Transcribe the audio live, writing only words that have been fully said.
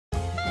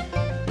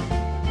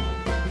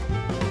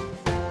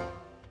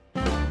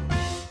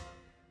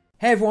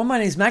Hey everyone, my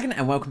name is Magan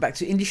and welcome back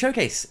to Indie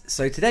Showcase.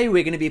 So today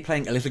we're going to be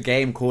playing a little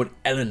game called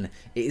Ellen.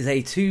 It is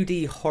a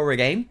 2D horror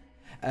game.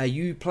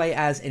 You play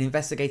as an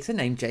investigator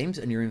named James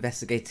and you're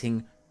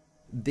investigating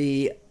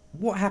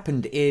what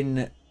happened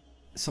in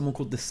someone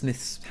called the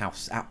Smith's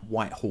house at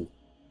Whitehall.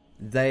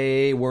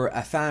 They were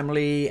a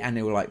family and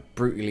they were like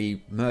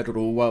brutally murdered,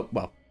 or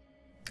well,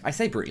 I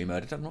say brutally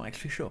murdered, I'm not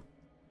actually sure.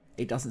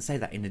 It doesn't say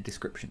that in the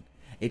description.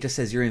 It just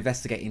says you're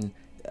investigating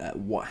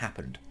what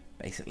happened,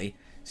 basically.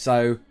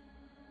 So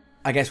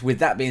I guess with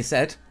that being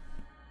said,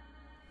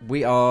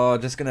 we are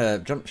just going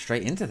to jump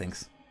straight into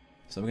things.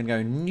 So we're going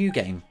to go new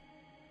game.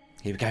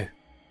 Here we go.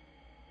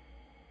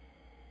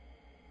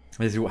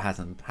 This is what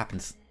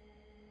happens.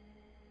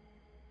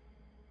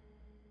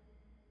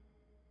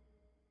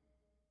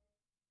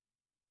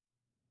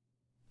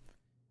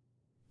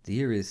 The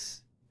year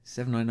is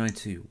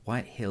 7992.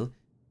 White Hill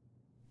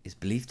is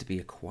believed to be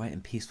a quiet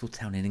and peaceful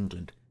town in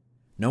England.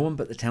 No one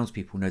but the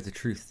townspeople know the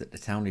truth that the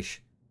town is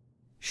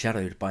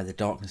shadowed by the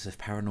darkness of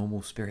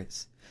paranormal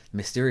spirits. The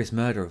mysterious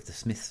murder of the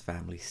Smiths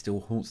family still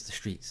haunts the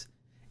streets,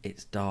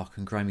 its dark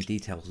and grimy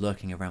details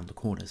lurking around the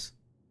corners.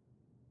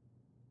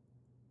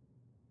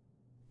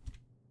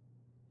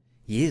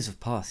 Years have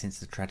passed since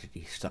the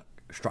tragedy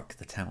struck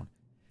the town.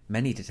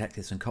 Many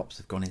detectives and cops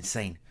have gone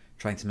insane,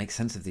 trying to make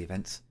sense of the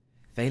events,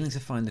 failing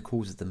to find the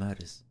cause of the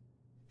murders.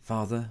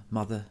 Father,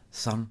 mother,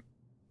 son,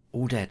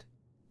 all dead.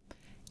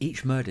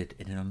 Each murdered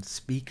in an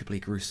unspeakably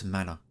gruesome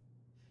manner.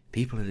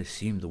 People had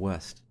assumed the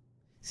worst,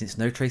 since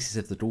no traces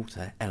of the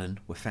daughter, Ellen,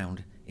 were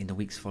found in the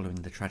weeks following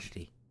the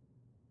tragedy.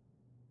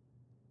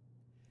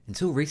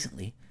 Until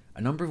recently,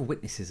 a number of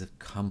witnesses have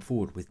come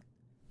forward with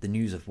the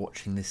news of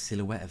watching this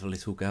silhouette of a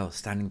little girl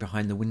standing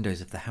behind the windows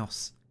of the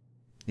house.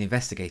 The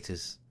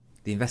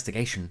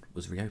investigation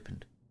was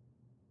reopened.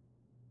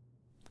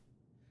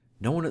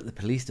 No one at the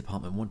police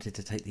department wanted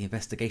to take the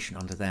investigation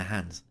under their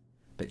hands,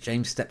 but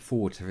James stepped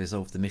forward to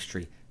resolve the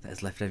mystery that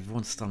has left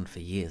everyone stunned for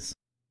years.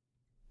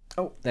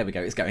 Oh, there we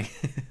go, it's going.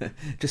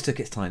 Just took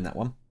its time, that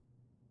one.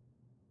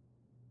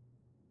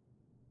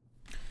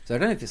 So I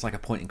don't know if it's like a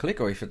point and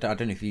click, or if I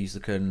don't know if you use the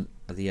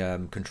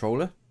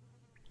controller,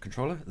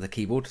 the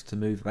keyboard to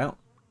move about.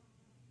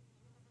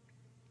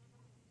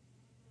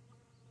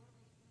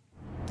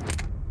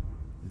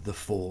 The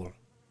Fall.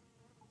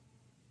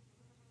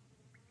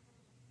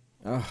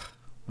 Ugh,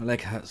 my leg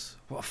hurts.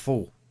 What a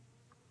fall.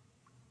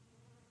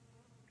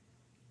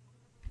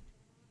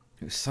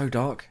 It was so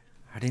dark,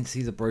 I didn't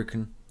see the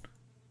broken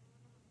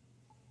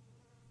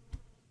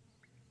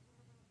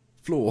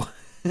floor.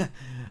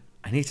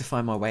 I need to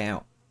find my way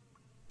out.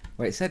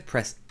 Well, it said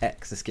press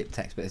X to skip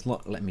text, but it's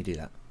not letting me do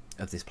that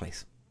of this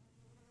place.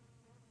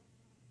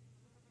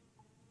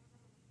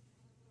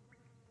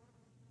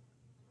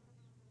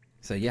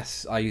 So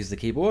yes, I use the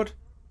keyboard.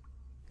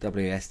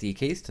 WSD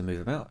keys to move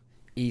about.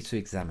 E to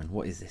examine.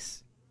 What is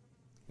this?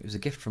 It was a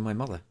gift from my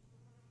mother.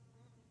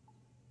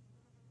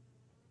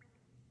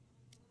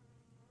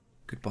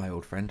 Goodbye,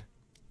 old friend.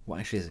 What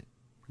actually is it?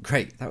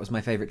 Great, that was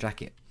my favourite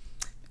jacket.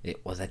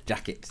 It was a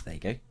jacket. There you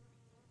go.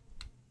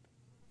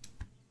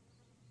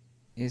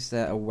 Is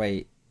there a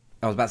way...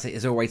 I was about to say,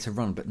 is there a way to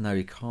run? But no,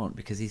 he can't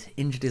because he's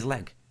injured his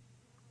leg.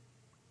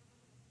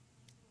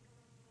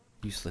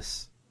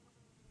 Useless.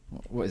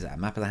 What is that? A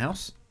map of the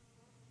house?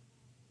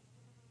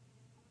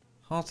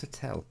 Hard to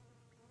tell.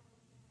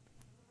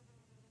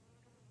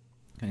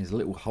 Okay, there's a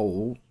little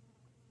hole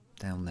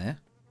down there.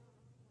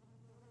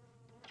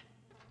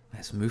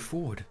 Let's move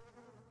forward.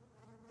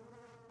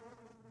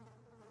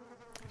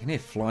 I can hear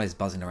flies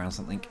buzzing around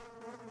something.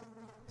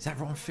 Is that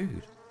rotten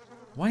food?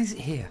 Why is it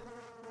here?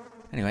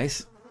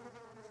 Anyways.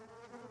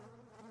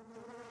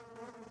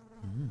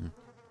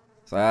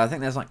 So I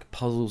think there's like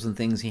puzzles and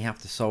things you have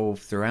to solve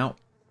throughout.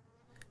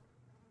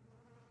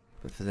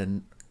 But for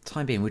the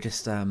time being, we're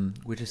just going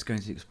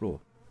to explore.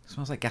 It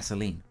smells like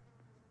gasoline.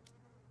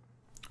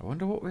 I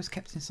wonder what was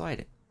kept inside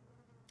it.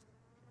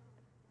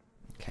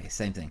 Okay,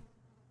 same thing.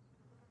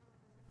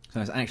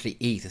 So it's actually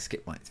E to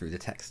skip right through the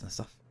text and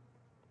stuff.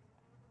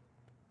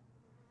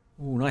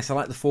 Oh, nice. I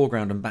like the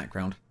foreground and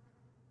background.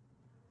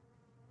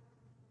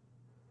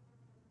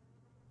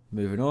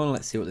 Moving on.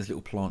 Let's see what this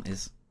little plant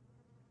is.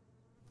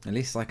 At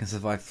least I can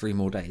survive 3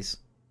 more days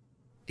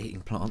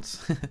eating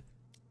plants.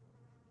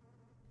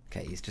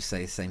 Okay, he's just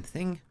say the same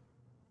thing.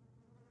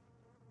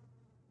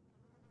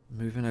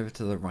 Moving over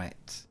to the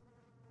right.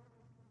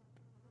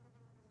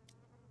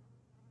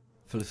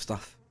 Full of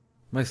stuff.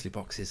 Mostly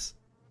boxes.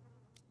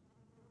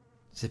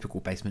 Typical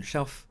basement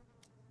shelf.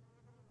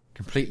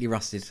 Completely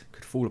rusted.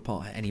 Could fall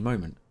apart at any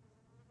moment.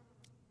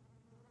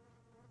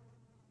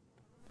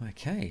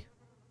 Okay.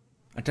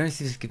 I don't know if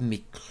this is giving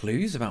me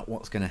clues about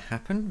what's going to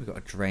happen. We've got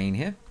a drain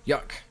here.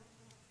 Yuck.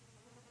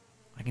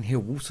 I can hear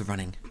water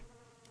running.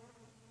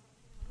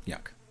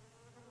 Yuck.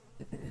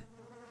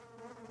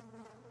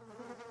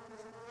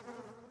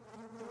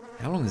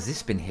 How long has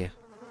this been here?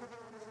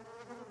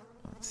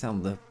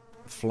 Sound the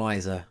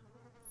flies are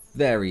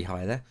very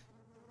high there.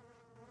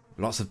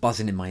 Lots of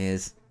buzzing in my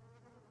ears.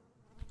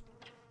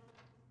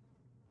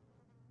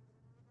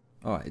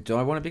 Alright, do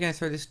I want to be going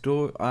through this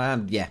door?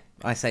 Yeah,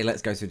 I say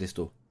let's go through this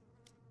door.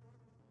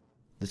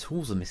 The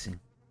tools are missing.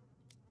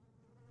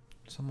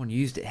 Someone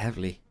used it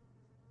heavily.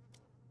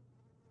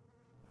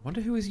 I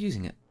wonder who is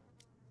using it.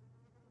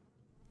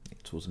 The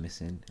tools are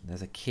missing. And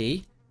there's a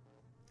key.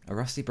 A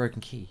rusty broken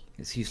key.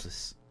 It's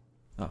useless.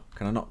 Oh,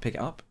 can I not pick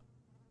it up?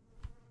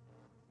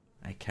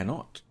 I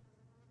cannot.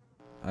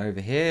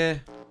 Over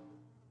here.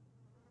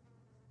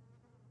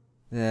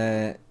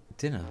 The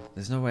dinner.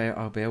 There's no way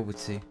I'll be able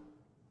to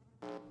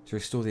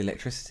restore the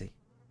electricity.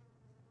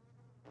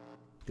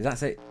 Did that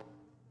say?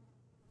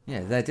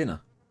 Yeah, their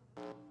dinner.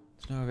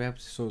 There's no way I'll be able to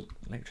restore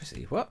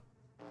electricity. What?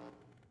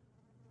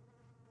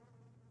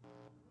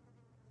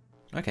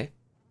 Okay.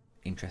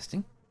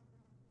 Interesting.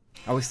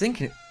 I was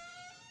thinking...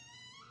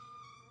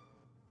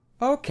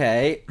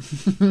 Okay.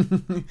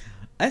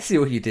 I see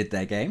what you did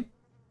there, game.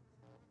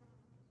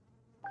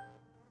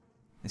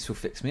 This will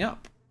fix me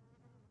up.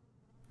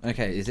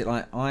 Okay, is it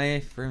like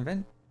I for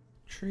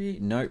inventory?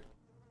 Nope.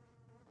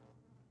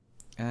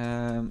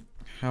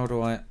 How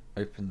do I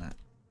open that?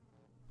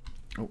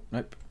 Oh,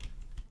 nope.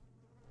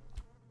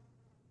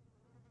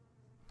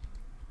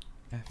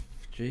 F,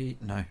 G,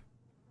 no.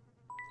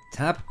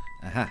 Tab?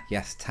 Aha,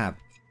 yes, tab.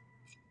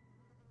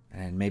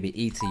 And maybe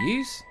E to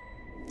use?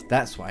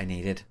 That's what I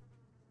needed.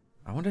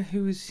 I wonder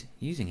who is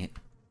using it.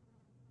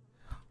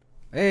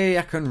 Hey,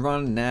 I can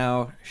run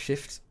now.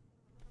 Shift.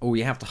 Oh,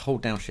 you have to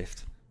hold down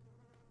shift.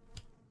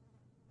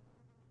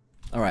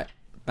 Alright,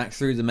 back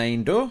through the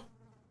main door.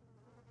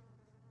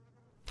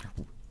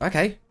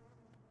 Okay.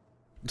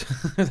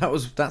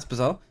 That's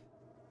bizarre.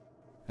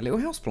 A little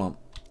houseplant.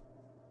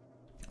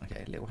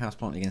 Okay, a little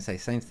houseplant, you're going to say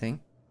same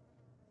thing.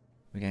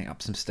 We're going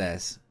up some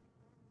stairs.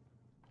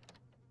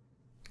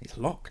 It's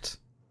locked.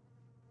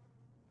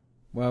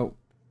 Well,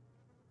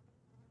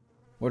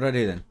 what do I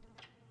do then?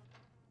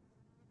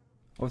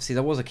 Obviously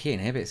there was a key in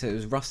here, but it said it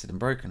was rusted and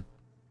broken.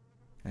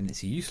 And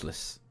it's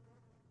useless.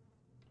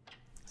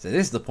 So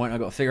this is the point I've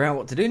got to figure out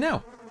what to do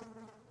now.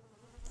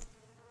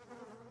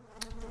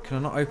 Can I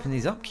not open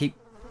these up? Keep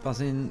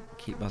buzzing.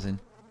 Keep buzzing.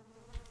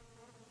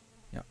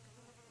 Yep.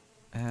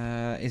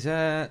 Is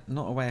there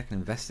not a way I can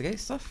investigate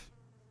stuff?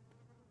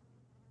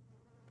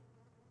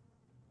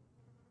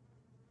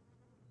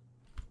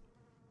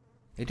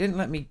 It didn't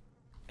let me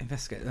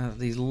investigate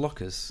these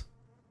lockers.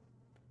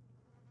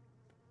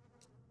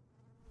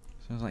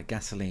 Sounds like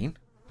gasoline.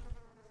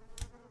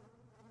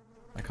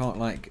 I can't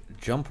like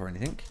jump or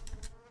anything.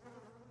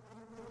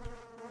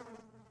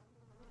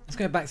 Let's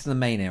go back to the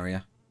main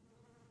area.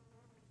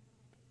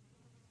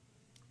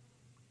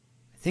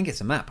 I think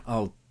it's a map.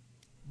 Oh,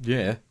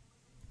 yeah.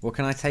 Well,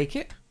 can I take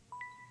it?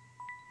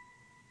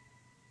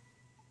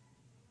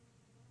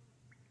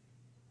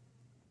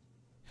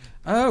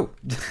 Oh,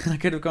 I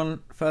could have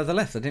gone further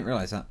left. I didn't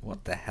realise that.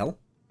 What the hell?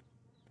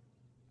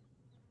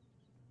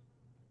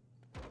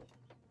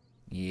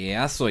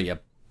 Yeah, I saw you,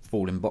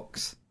 falling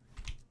box.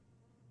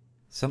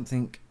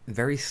 Something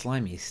very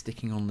slimy is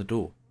sticking on the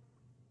door.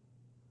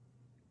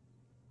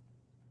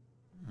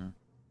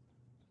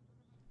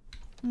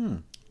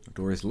 The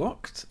door is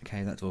locked.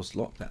 Okay, that door's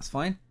locked. That's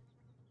fine.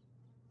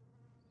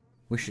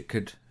 Wish it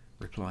could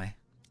reply.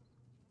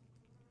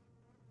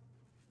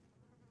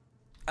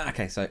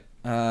 Okay, so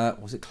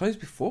was it closed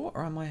before,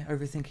 or am I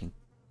overthinking?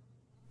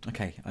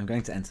 Okay, I'm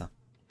going to enter.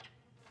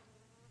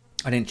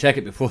 I didn't check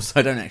it before, so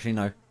I don't actually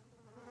know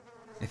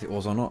if it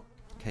was or not.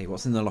 Okay,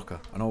 what's in the locker?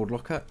 An old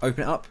locker.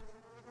 Open it up.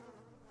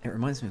 It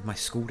reminds me of my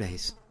school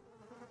days.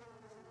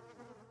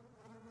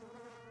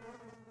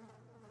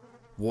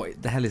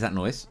 What the hell is that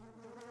noise?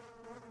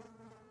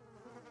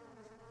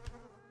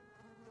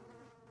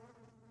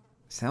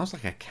 Sounds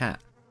like a cat.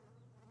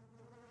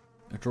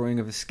 A drawing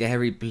of a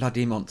scary,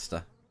 bloody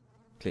monster.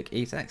 Click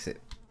E to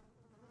exit.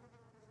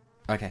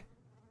 Okay.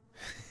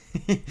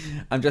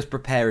 I'm just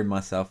preparing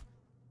myself.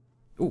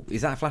 Oh,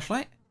 is that a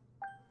flashlight?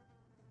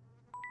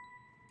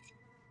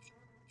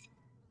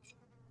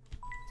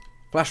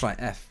 Flashlight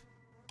F.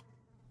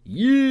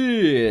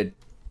 Yeah.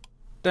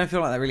 Don't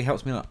feel like that really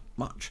helps me that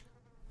much.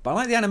 But I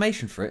like the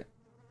animation for it.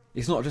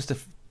 It's not just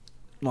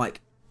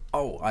like,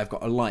 oh, I've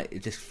got a light.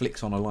 It just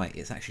flicks on a light.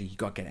 It's actually, you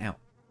got to get it out.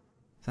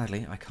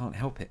 Sadly, I can't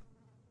help it.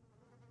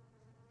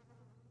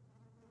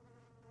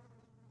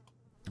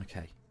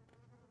 Okay.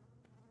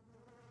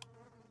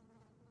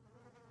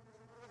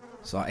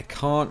 So I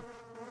can't...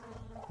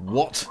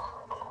 What?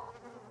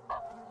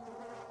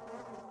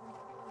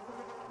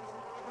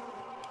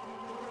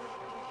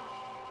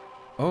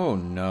 Oh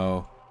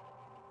no.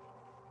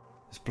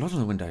 There's blood on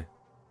the window.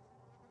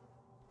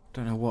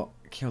 Don't know what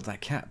killed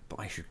that cat, but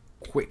I should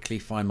quickly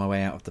find my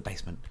way out of the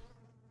basement.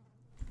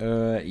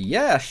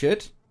 Yeah, I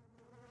should.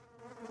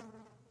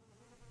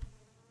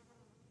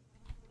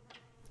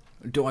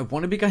 Do I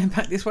want to be going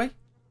back this way?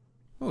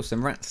 Oh,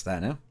 some rats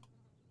there now.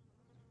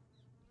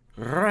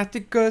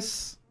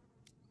 Raticus.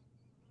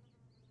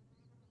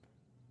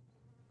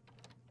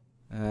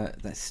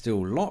 That's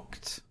still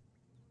locked.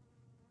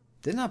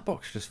 Didn't that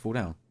box just fall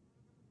down?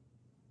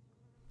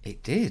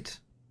 It did.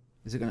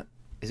 Is it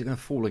gonna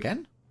fall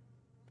again?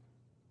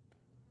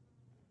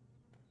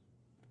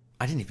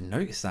 I didn't even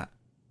notice that.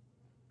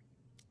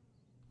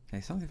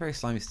 Okay, something very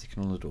slimy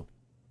sticking on the door.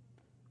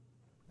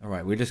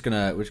 Alright, we're just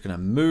gonna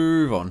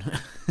move on.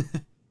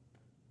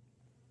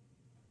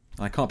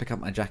 I can't pick up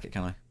my jacket,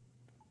 can I?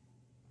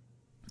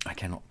 I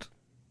cannot.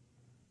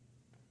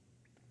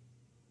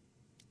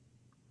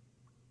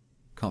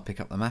 Can't pick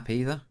up the map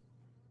either.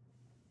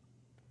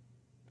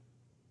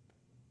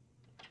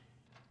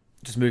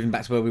 Just moving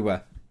back to where we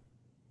were.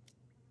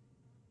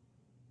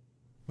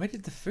 Where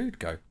did the food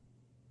go?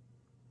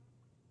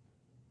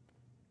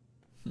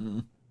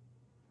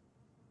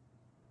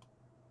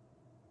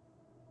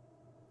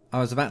 I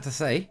was about to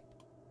say,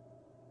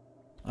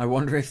 I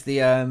wonder if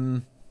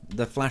the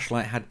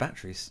flashlight had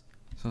batteries.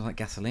 Sounds like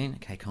gasoline.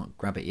 Okay, can't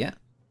grab it yet.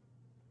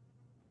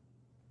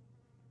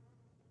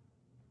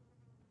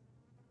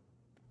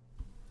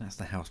 That's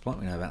the house plant,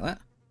 we know about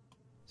that.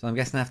 So I'm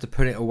guessing I have to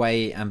put it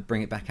away and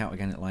bring it back out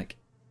again at like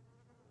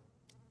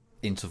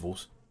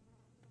intervals.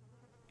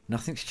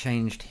 Nothing's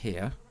changed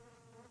here.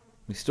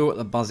 We still got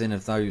the buzzing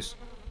of those.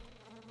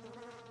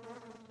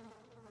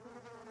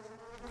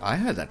 I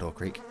heard that door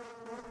creak.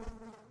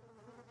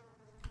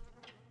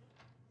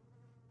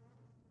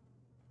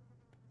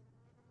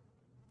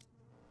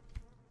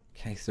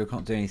 Okay, still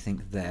can't do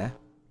anything there.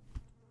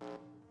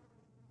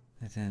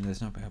 And then there's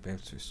not I'll be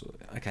able to restore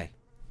it. Okay,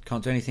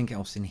 can't do anything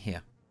else in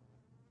here.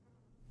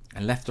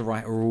 And left or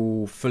right are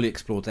all fully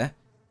explored there.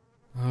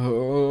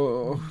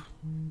 Oh,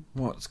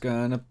 what's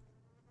gonna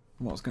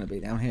be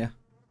down here?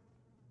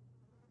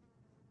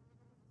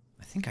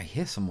 I think I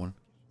hear someone.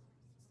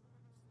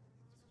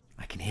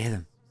 I can hear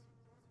them.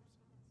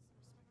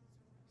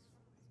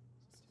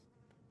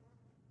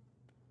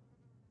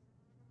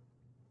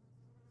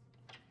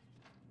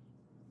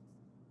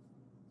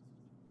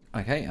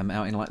 Okay, I'm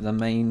out in like the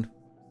main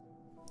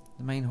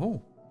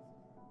hall.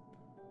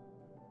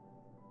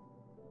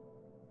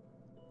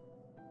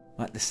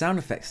 Like the sound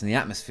effects and the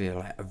atmosphere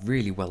like, are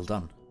really well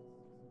done.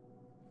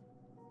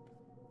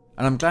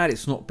 And I'm glad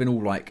it's not been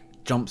all like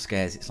jump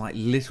scares. It's like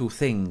little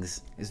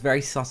things. It's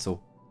very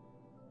subtle.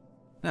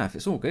 Now, if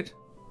it's all good,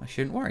 I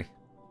shouldn't worry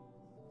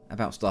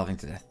about starving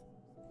to death.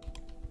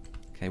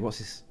 Okay, what's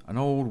this? An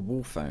old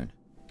wall phone.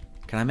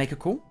 Can I make a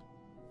call?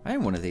 I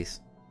own one of these.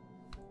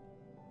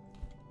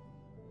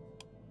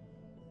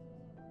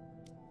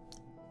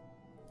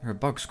 There are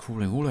bugs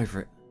crawling all over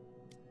it.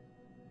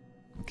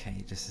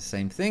 Okay, just the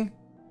same thing.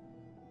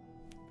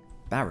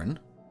 Baron?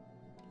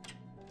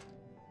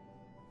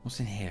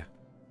 What's in here?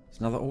 It's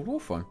another old wall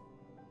phone.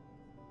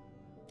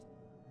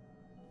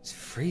 It's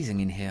freezing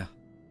in here.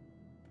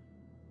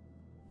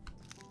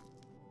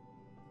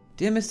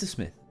 Dear Mr.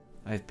 Smith,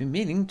 I have been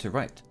meaning to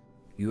write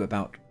you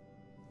about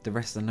the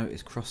rest of the note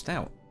is crossed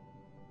out.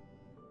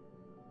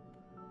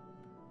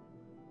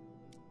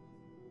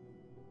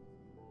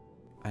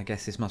 I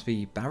guess this must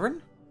be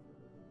Baron?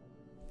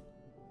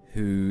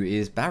 Who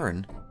is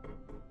Baron?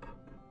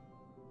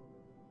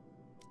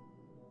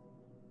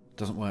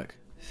 Doesn't work.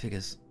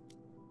 Figures.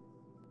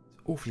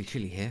 It's awfully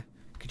chilly here.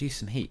 Could use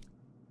some heat.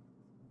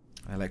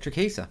 Electric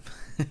heater.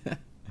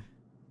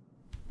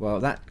 Well,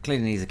 that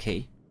clearly needs a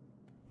key.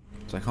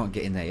 So I can't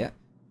get in there yet.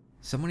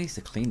 Someone needs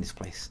to clean this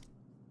place.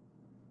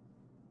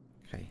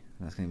 Okay,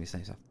 that's going to be the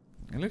same stuff.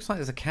 It looks like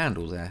there's a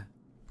candle there.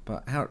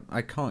 But how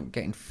I can't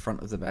get in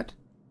front of the bed.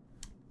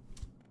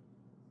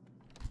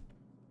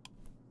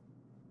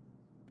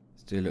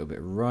 Let's do a little bit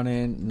of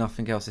running.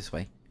 Nothing else this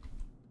way.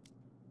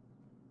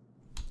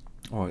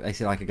 Oh, they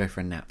said I could go for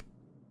a nap.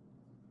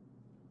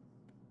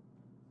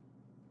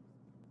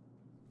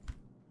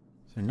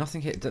 So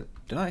nothing here. Did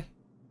I?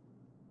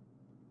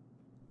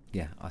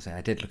 Yeah, I say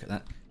I did look at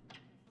that.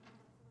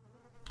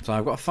 So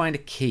I've got to find a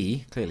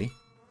key, clearly.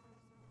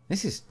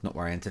 This is not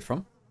where I entered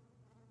from.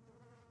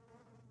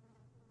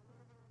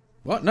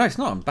 What? No, it's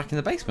not. I'm back in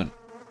the basement.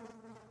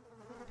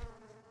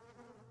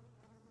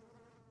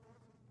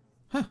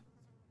 Huh.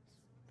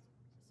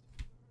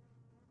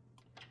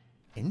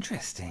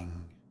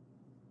 Interesting.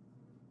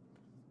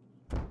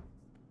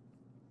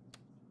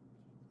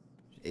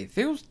 It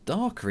feels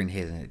darker in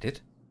here than it did.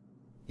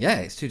 Yeah,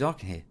 it's too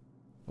dark in here.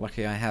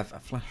 Lucky I have a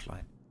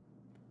flashlight.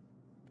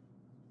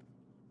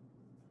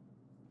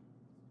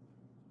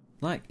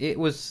 Like, it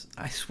was...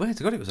 I swear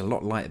to God, it was a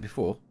lot lighter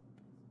before.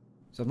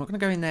 So I'm not going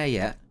to go in there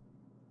yet.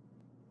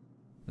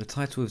 The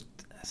titles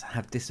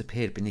have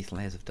disappeared beneath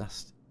layers of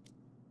dust.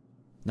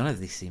 None of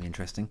these seem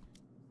interesting.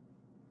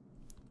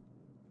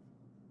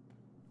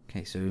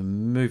 Okay, so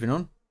moving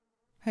on.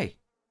 Hey.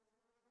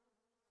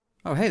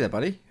 Oh, hey there,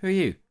 buddy. Who are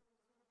you?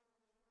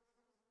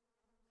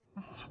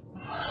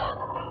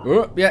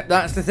 Oh, yeah,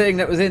 that's the thing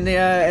that was in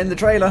the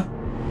trailer.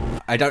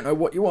 I don't know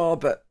what you are,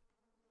 but...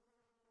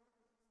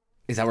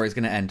 Is that where it's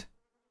going to end?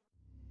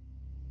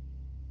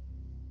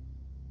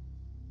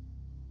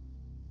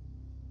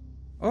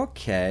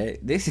 Okay,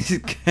 this is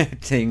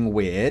getting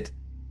weird.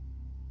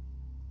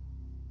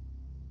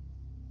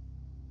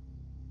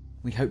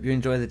 We hope you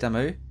enjoy the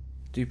demo.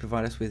 Do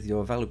provide us with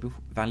your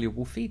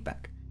valuable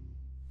feedback.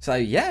 So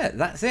yeah,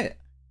 that's it.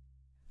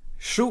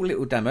 Short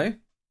little demo,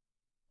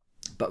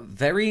 but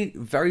very,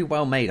 very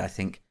well made, I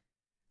think.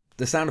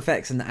 the sound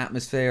effects and the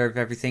atmosphere of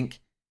everything,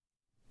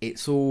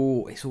 it's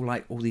all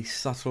like all these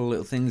subtle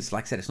little things.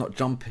 Like I said, it's not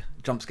jump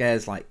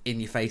scares like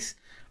in your face.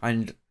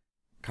 And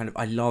kind of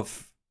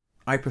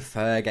I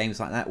prefer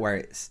games like that where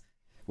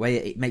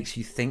it makes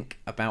you think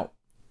about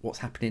what's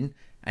happening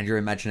and your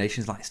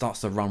imagination like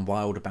starts to run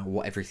wild about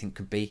what everything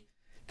could be,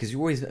 because you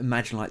always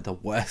imagine like the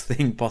worst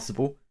thing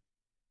possible,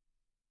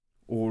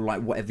 or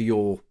like whatever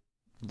your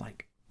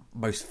like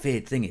most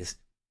feared thing is.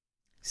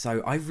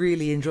 So I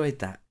really enjoyed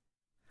that.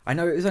 I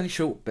know it was only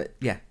short, but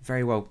yeah,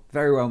 very well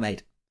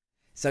made.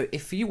 So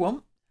if you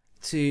want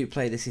to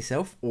play this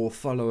yourself or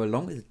follow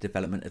along with the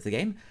development of the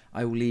game,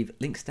 I will leave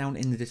links down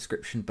in the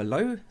description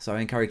below, so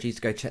I encourage you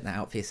to go check that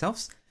out for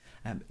yourselves.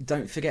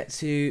 Don't forget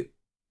to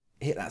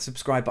hit that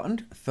subscribe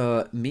button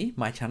for me,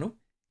 my channel.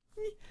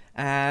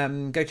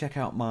 Go check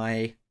out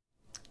my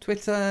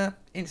Twitter,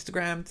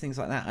 Instagram, things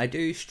like that. I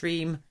do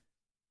stream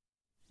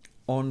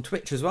on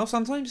Twitch as well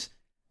sometimes.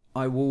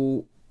 I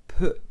will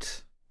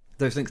put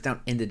those links down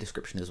in the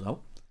description as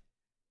well.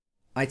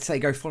 I'd say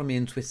go follow me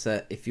on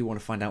Twitter if you want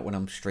to find out when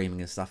I'm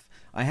streaming and stuff.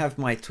 I have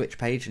my Twitch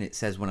page and it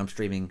says when I'm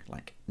streaming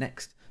like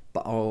next,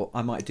 but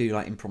I might do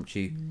like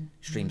impromptu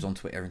streams on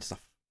Twitter and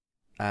stuff,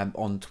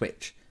 on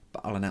Twitch,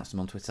 but I'll announce them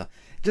on Twitter.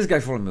 Just go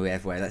follow me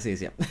everywhere, that's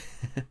easier.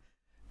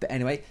 But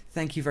anyway,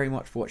 thank you very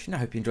much for watching. I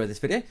hope you enjoyed this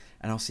video,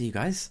 and I'll see you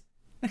guys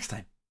next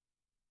time.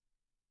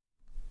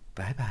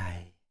 Bye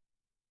bye.